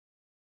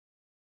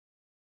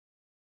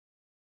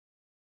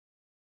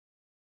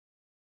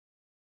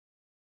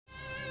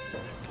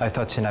I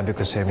thought sinabi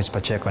ko sa'yo, Miss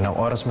Pacheco, na ang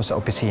oras mo sa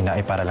opisina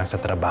ay para lang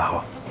sa trabaho.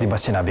 Di ba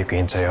sinabi ko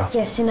yun sa'yo?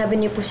 Yes, sinabi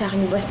niyo po sa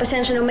akin, boss.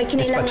 Pasensya na, may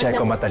Miss kinilangan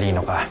Pacheco, lang.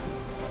 matalino ka.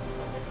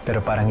 Pero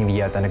parang hindi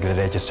yata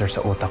nagre-register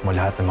sa utak mo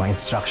lahat ng mga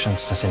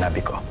instructions na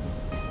sinabi ko.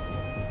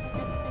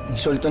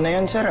 Isulto na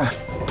yan, sir, ah.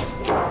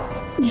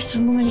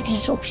 Dizon, bumalik ka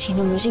na sa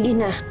opisina mo. Sige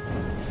na.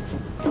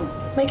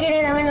 May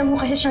kailangan na mo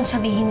kasi siyang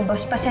sabihin,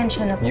 boss.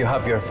 Pasensya na po. You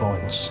have your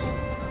phones.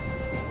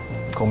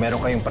 Kung meron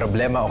kayong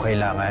problema o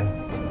kailangan,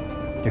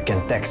 you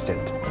can text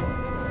it.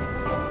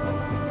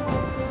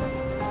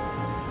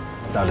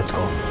 Now, let's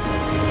go.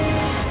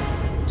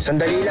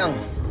 Sandali lang.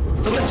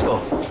 So, let's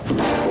go.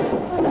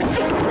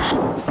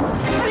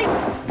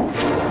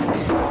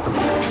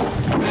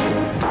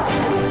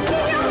 Hindi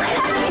niyo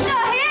kailangan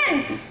ilahin!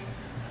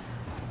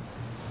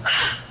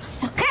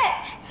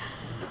 Sakit!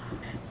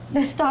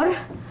 Nestor,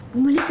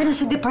 bumalik ka na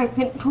sa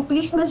department mo.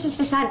 Please,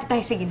 masasasante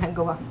tayo sa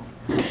ginagawa mo.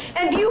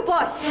 And you,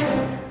 boss!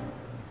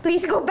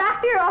 Please go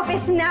back to your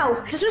office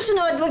now! Sa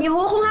susunod, huwag niyo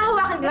kung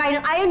hahawakan gaya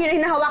ng ayaw niyo na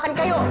hinahawakan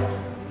kayo.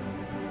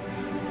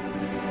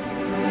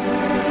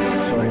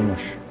 Sorry,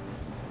 Mosh.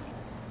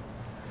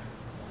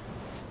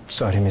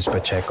 Sorry, Miss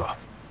Pacheco.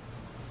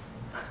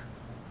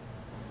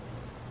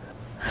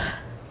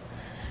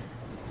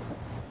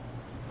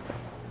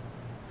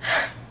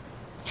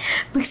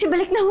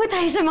 Magsibalik na ho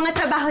tayo sa mga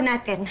trabaho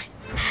natin.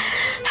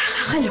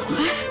 Nakakaloka.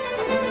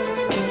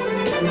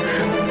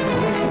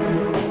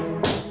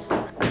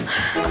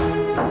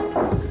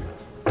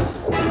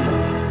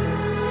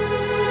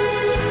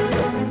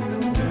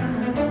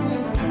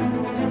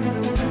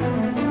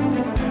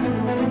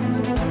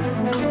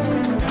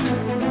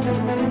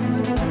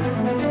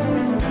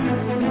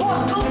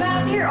 Boss, go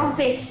back to your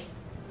office.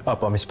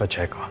 Opo, Miss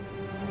Pacheco.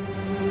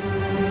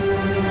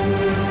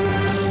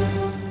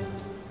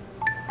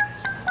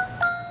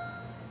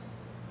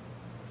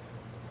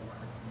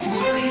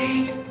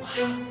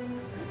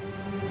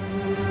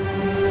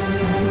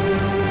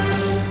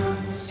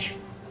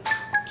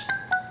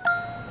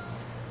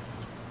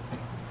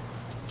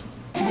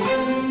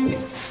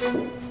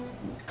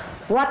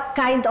 What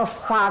kind of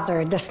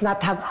father does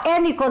not have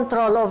any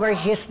control over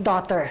his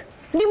daughter?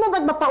 Hindi mo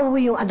ba't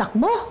mapauwi yung anak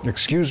mo?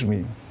 Excuse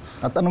me.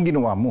 At anong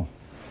ginawa mo?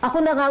 Ako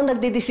na nga ang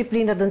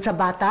nagdidisiplina doon sa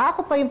bata.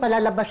 Ako pa yung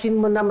palalabasin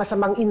mo na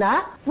masamang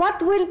ina.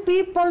 What will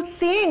people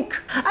think?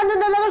 Ano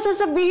na lang ang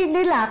sasabihin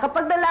nila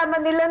kapag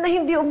nalaman nila na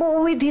hindi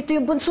umuwi dito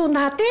yung bunso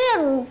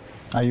natin?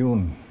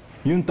 Ayun.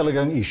 Yun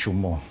talagang issue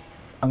mo.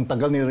 Ang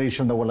tagal ni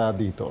Rachel na wala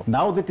dito.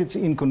 Now that it's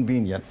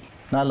inconvenient,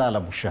 naalala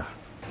mo siya.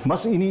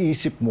 Mas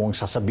iniisip mo ang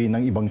sasabihin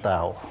ng ibang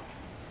tao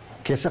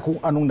kesa kung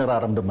anong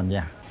nararamdaman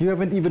niya. You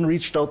haven't even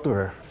reached out to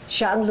her.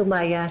 Siya ang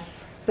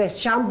lumayas. Pero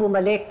siya ang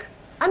bumalik.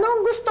 Ano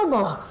ang gusto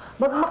mo?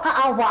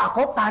 Magmakaawa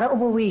ako para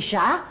umuwi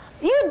siya?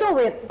 You do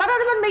it. Para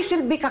naman may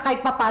silbi ka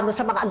kahit papano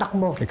sa mga anak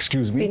mo.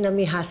 Excuse me?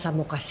 Pinamihasa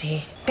mo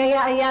kasi.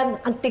 Kaya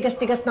ayan, ang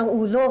tigas-tigas ng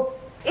ulo.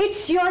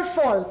 It's your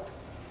fault.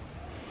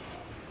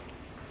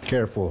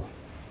 Careful.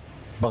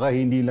 Baka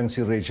hindi lang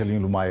si Rachel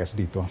yung lumayas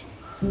dito.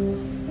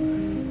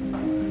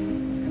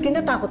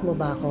 Tinatakot mo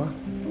ba ako?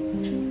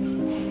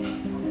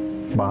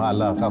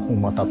 Bahala ka kung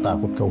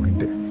matatakot ka o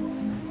hindi.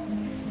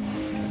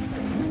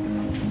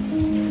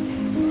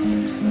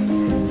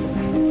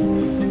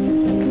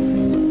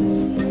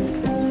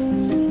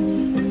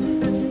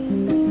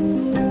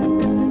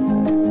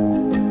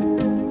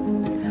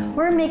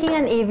 We're making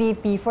an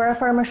AVP for a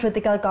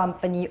pharmaceutical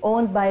company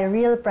owned by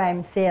Real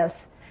Prime Sales,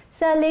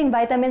 selling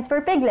vitamins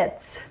for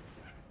piglets.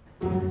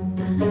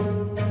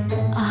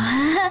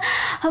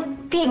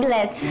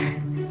 Piglets?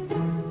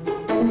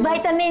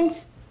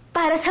 Vitamins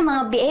para sa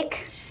mga biik?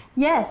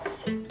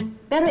 Yes.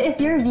 Pero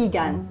if you're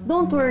vegan,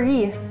 don't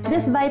worry.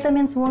 These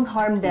vitamins won't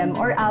harm them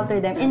or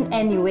alter them in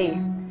any way.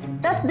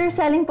 That's their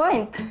selling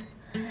point.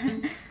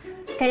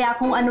 Kaya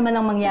kung ano man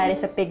ang mangyari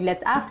sa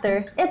piglets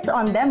after, it's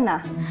on them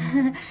na.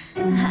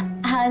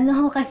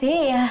 Ano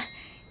kasi,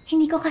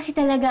 hindi ko kasi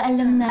talaga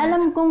alam na...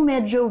 Alam kong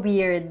medyo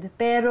weird,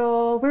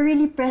 pero we're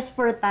really pressed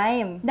for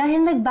time.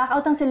 Dahil nag-back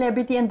out ang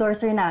celebrity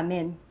endorser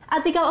namin.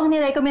 At ikaw ang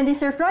nirecommend ni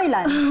Sir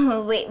Froilan.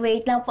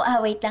 Wait lang po,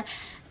 wait lang.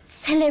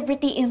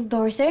 Celebrity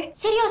endorser?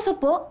 Seryoso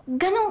po?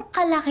 Ganong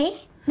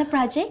kalaki na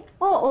project?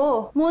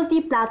 Oo,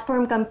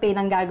 multi-platform campaign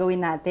ang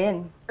gagawin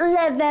natin.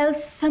 Levels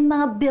sa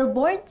mga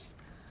billboards?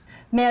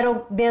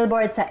 Merong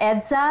billboard sa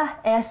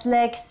EDSA,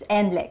 SLEX,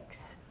 NLEX.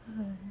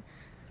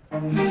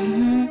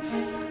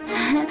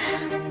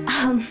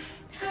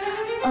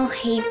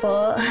 Okay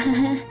po.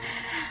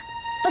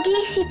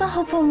 Pag-iisipan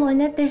ko po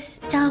muna,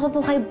 tsaka ko po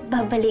kayo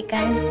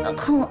babalikan.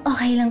 Kung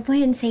okay lang po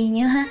yun sa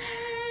inyo, ha?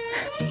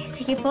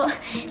 Sige po.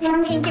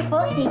 Thank you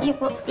po. Thank you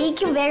po. Thank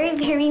you very,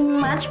 very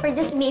much for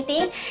this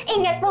meeting.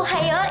 Ingat po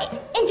kayo.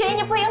 Enjoy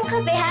niyo po yung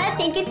kape, ha?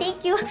 Thank you,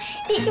 thank you.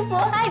 Thank you po.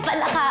 Ay,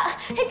 palaka.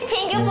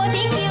 Thank you po,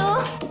 thank you.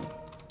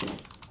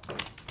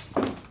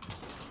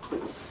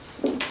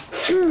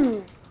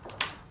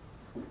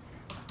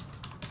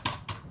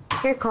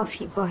 Your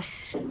coffee,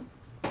 boss.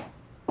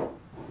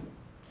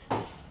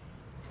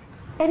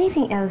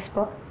 Anything else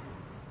po?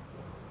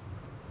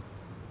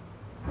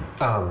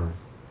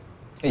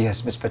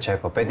 Yes, Miss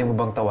Pacheco. Pwede mo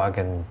bang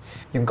tawagan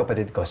yung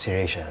kapatid ko, si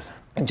Rachel?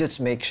 And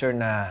just make sure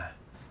na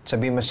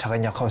sabihin mo sa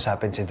kanya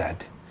kausapin si Dad.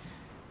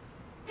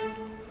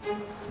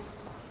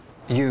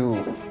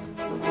 You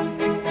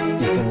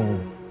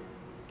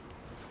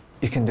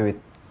can do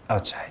it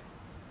outside.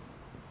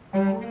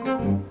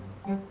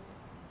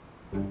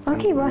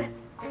 Okay,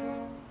 boss.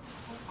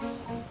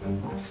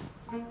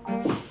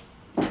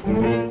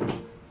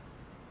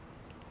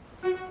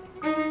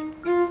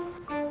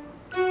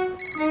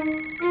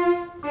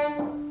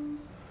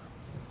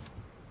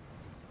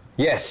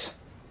 Yes.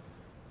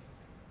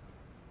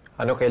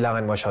 Ano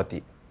kailangan mo,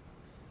 Shotty?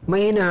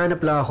 May hinahanap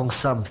lang akong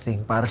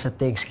something para sa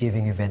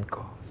Thanksgiving event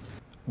ko.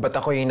 Ba't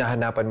ako yung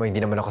hinahanapan mo?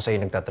 Hindi naman ako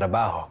sa'yo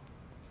nagtatrabaho.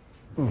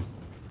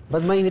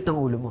 Ba't mainit ang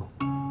ulo mo?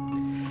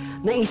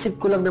 Naisip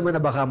ko lang naman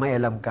na baka may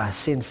alam ka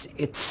since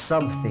it's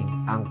something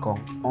Angkong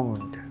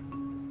owned.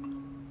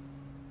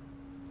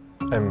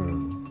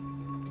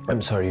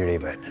 I'm sorry,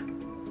 Raven.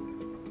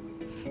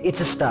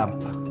 It's a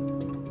stamp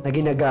na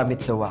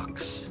ginagamit sa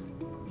wax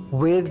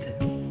with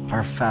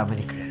our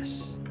family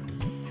crest.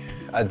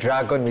 A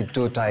dragon with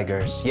 2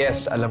 tigers.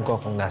 Yes, alam ko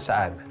kung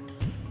nasaan.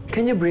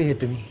 Can you bring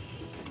it to me?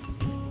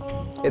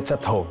 It's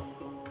at home.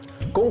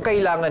 Kung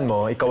kailangan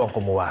mo, ikaw ang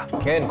kumuha.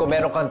 Ngayon, kung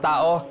meron kang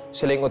tao,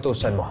 sila yung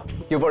utusan mo.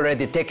 You've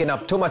already taken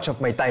up too much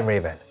of my time,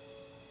 Raven.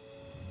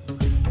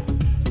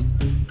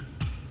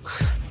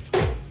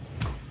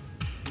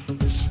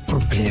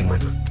 Problema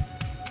nun.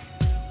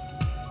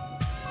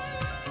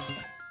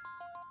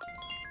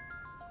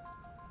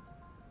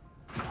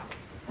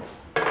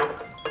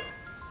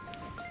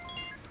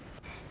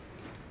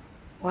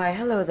 Why,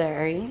 hello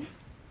there, Arlene.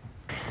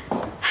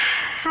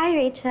 Hi,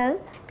 Rachel.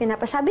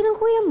 Pinapasabi ng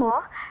kuya mo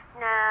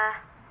na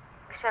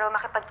gusto raw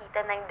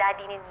makipagkita ng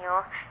daddy ninyo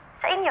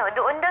sa inyo,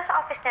 doon daw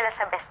sa office nila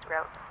sa Best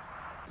Row.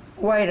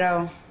 Why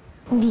raw?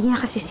 Hindi niya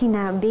kasi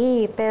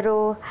sinabi,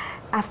 pero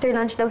after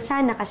lunch daw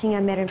sana kasi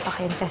nga meron pa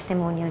kayong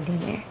testimonial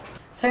dinner.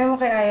 Sabi mo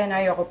kay Aya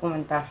na ayoko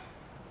pumunta.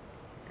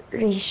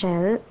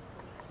 Rachel?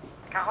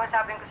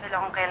 Kakausapin ko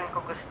sila kung kailan ko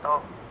gusto.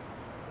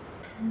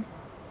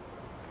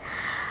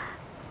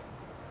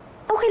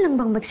 Okay lang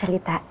bang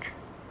magsalita?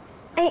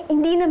 Ay,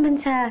 hindi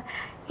sa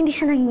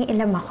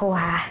nangingialam ako,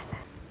 ha?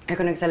 Eh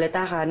kung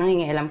nagsalita ka,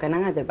 nangingialam ka na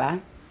nga, di ba?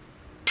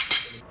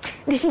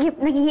 Di, sige,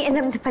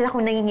 nangingialam na pala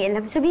kung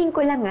nangingialam. Sabihin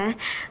ko lang, ha?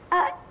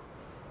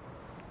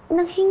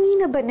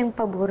 Nanghingi na ba ng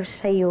pabor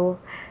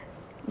sa'yo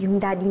yung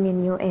daddy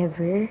ninyo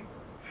ever?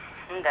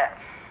 Hindi.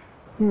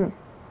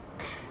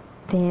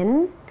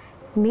 Then,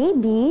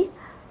 maybe,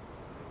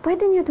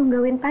 pwede niyo itong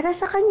gawin para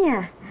sa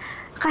kanya.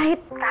 Kahit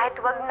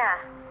wag na.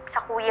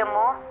 Sa kuya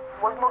mo,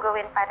 wag mo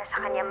gawin para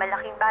sa kanya.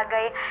 Malaking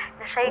bagay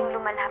na siya yung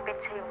lumalapit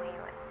sa'yo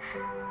ngayon.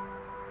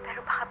 Pero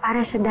baka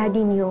para sa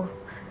daddy niyo,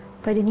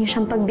 pwede niyo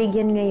siyang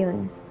pagbigyan ngayon.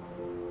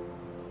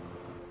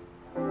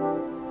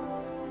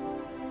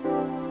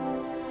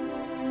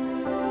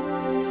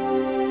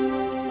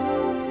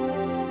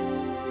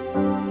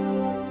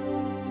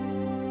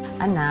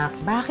 Anak,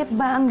 bakit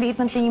ba ang liit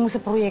ng tingin mo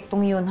sa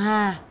proyektong yun,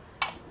 ha?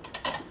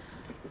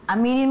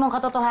 Aminin mong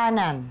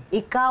katotohanan.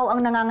 Ikaw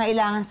ang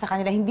nangangailangan sa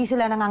kanila, hindi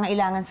sila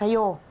nangangailangan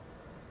sa'yo.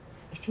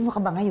 Eh, sino ka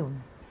ba ngayon?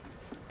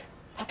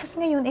 Tapos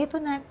ngayon, eto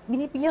na,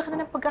 binibigyan ka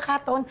na ng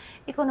pagkakataon,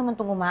 ikaw naman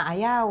itong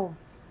umaayaw.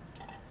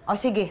 O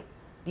sige,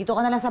 dito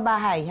ka na lang sa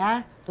bahay,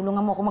 ha? Tulungan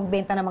mo ako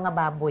magbenta ng mga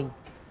baboy.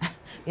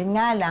 Yun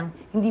nga lang,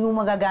 hindi mo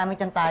magagamit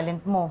ang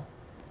talent mo.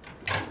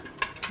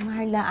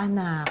 Marla,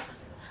 anak,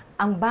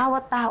 ang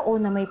bawat tao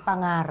na may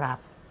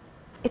pangarap,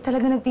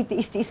 talaga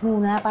nagtitiis-tiis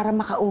muna para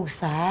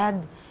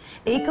makausad.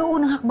 Ikaw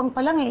unang hakbang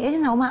pa lang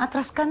ayun na,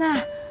 umaatras ka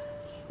na.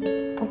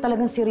 Kung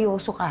talagang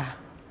seryoso ka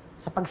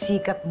sa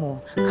pagsikat mo,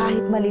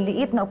 kahit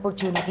maliliit na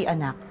opportunity,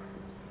 anak,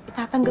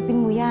 itatanggapin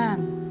mo yan.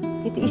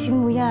 Titiisin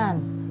mo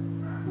yan.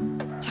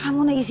 Tsaka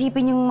mo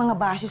naisipin yung mga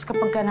bashes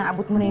kapag ka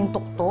naabot mo na yung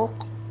tuktok.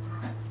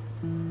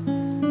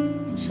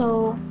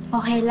 So,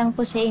 okay lang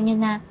po sa inyo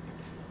na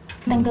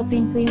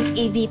tanggapin ko yung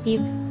AVP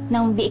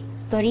ng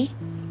Victory?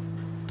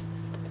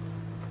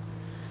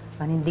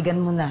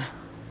 Panindigan mo na.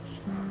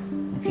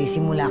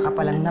 Nagsisimula ka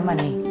pa lang naman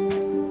eh.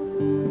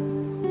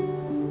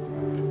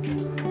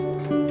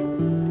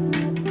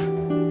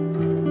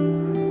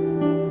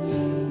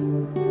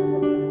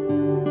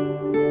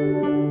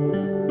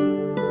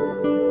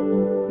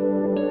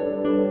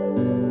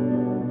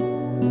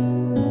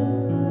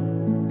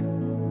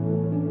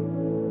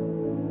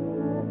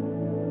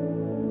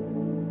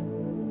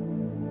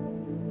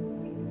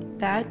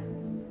 Dad?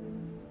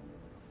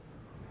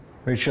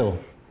 Rachel.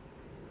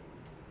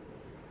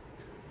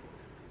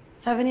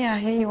 Sabi ni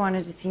Aya, you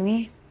wanted to see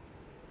me?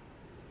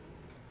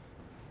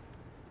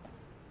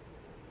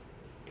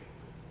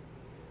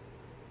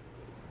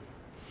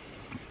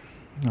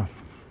 Oh.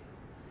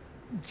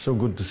 It's so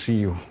good to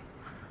see you.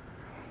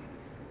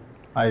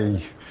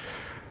 I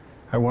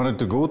wanted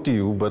to go to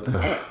you, but...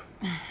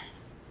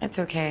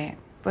 It's okay.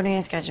 Putting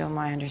a schedule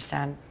mo, I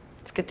understand.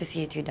 It's good to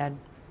see you too, Dad.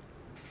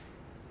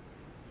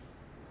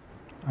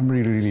 I'm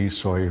really, really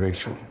sorry,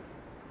 Rachel.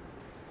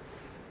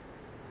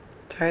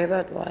 Sorry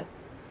about what?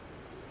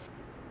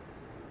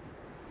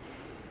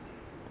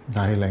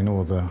 Dahil I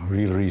know the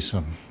real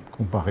reason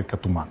kung bakit ka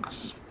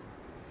tumakas.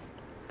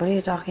 What are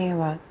you talking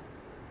about?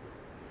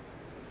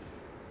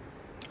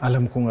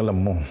 Alam kong alam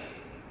mo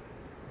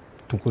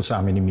tungkol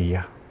sa amin ni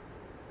Mia.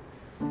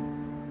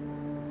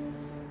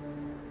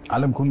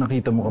 Alam kong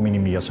nakita mo kami ni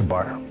Mia sa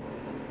bar.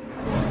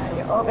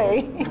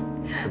 Okay.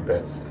 The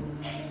best.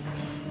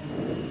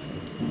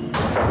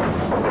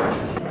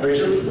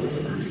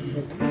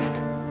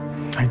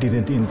 I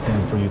didn't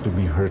intend for you to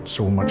be hurt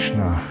so much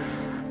na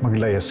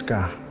maglayas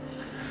ka.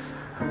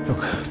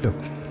 Look,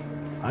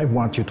 I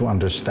want you to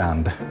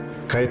understand.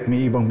 Kahit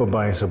may ibang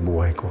babae sa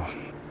buhay ko,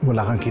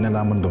 wala kang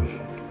kinalaman doon.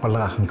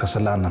 Wala kang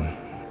kasalanan.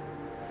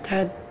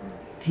 Dad,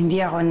 hindi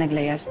ako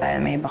naglayas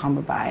dahil may iba kang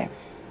babae.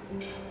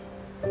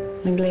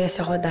 Naglayas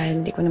ako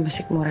dahil hindi ko na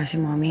masikmura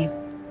si Mommy.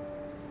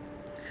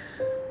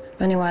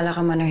 Maniwala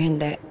ka man o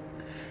hindi,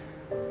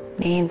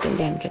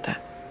 naiintindihan kita.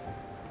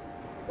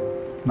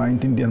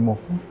 Naintindihan mo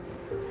ko?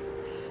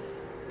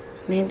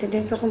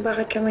 Naiintindihan ko kung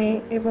bakit ka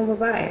may ibang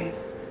babae.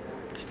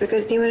 It's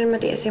because di mo rin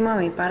matiis si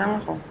Mommy,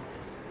 parang ako.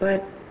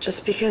 But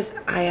just because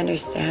I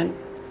understand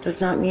does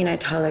not mean I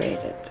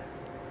tolerate it.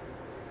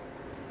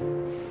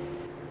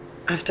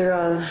 After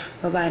all,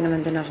 babae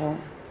naman din ako.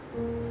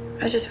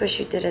 I just wish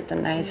you did it the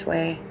nice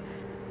way.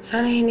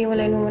 Sana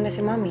hiniwalayin mo muna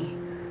si Mommy.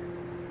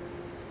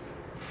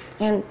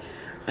 And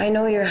I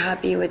know you're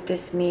happy with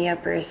this Mia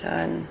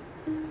person.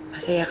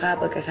 Masaya ka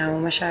pagkasama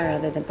mo siya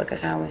rather than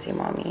pagkasama mo si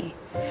Mommy.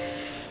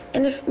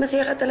 And if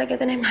masaya ka talaga,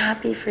 then I'm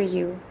happy for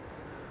you.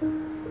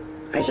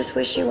 I just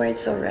wish you weren't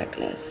so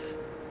reckless.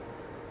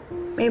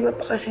 May iba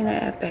pa kasi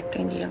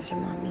na-epekto, hindi lang si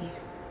Mommy.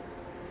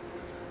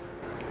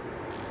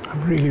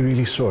 I'm really,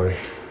 really sorry.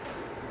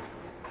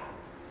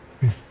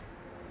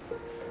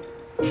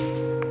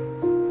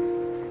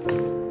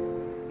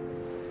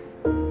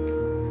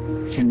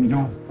 And you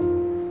know,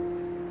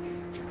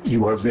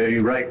 you are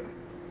very right.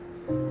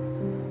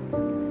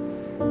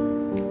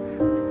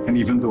 And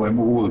even though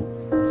I'm old,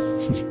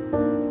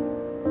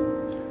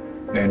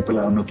 ngayon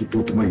pala ako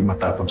natututo maging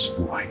matapang sa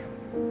buhay.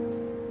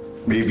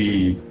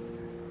 Maybe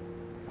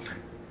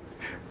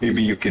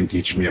you can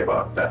teach me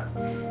about that.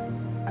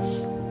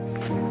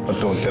 But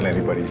don't tell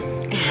anybody.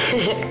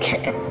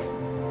 Okay.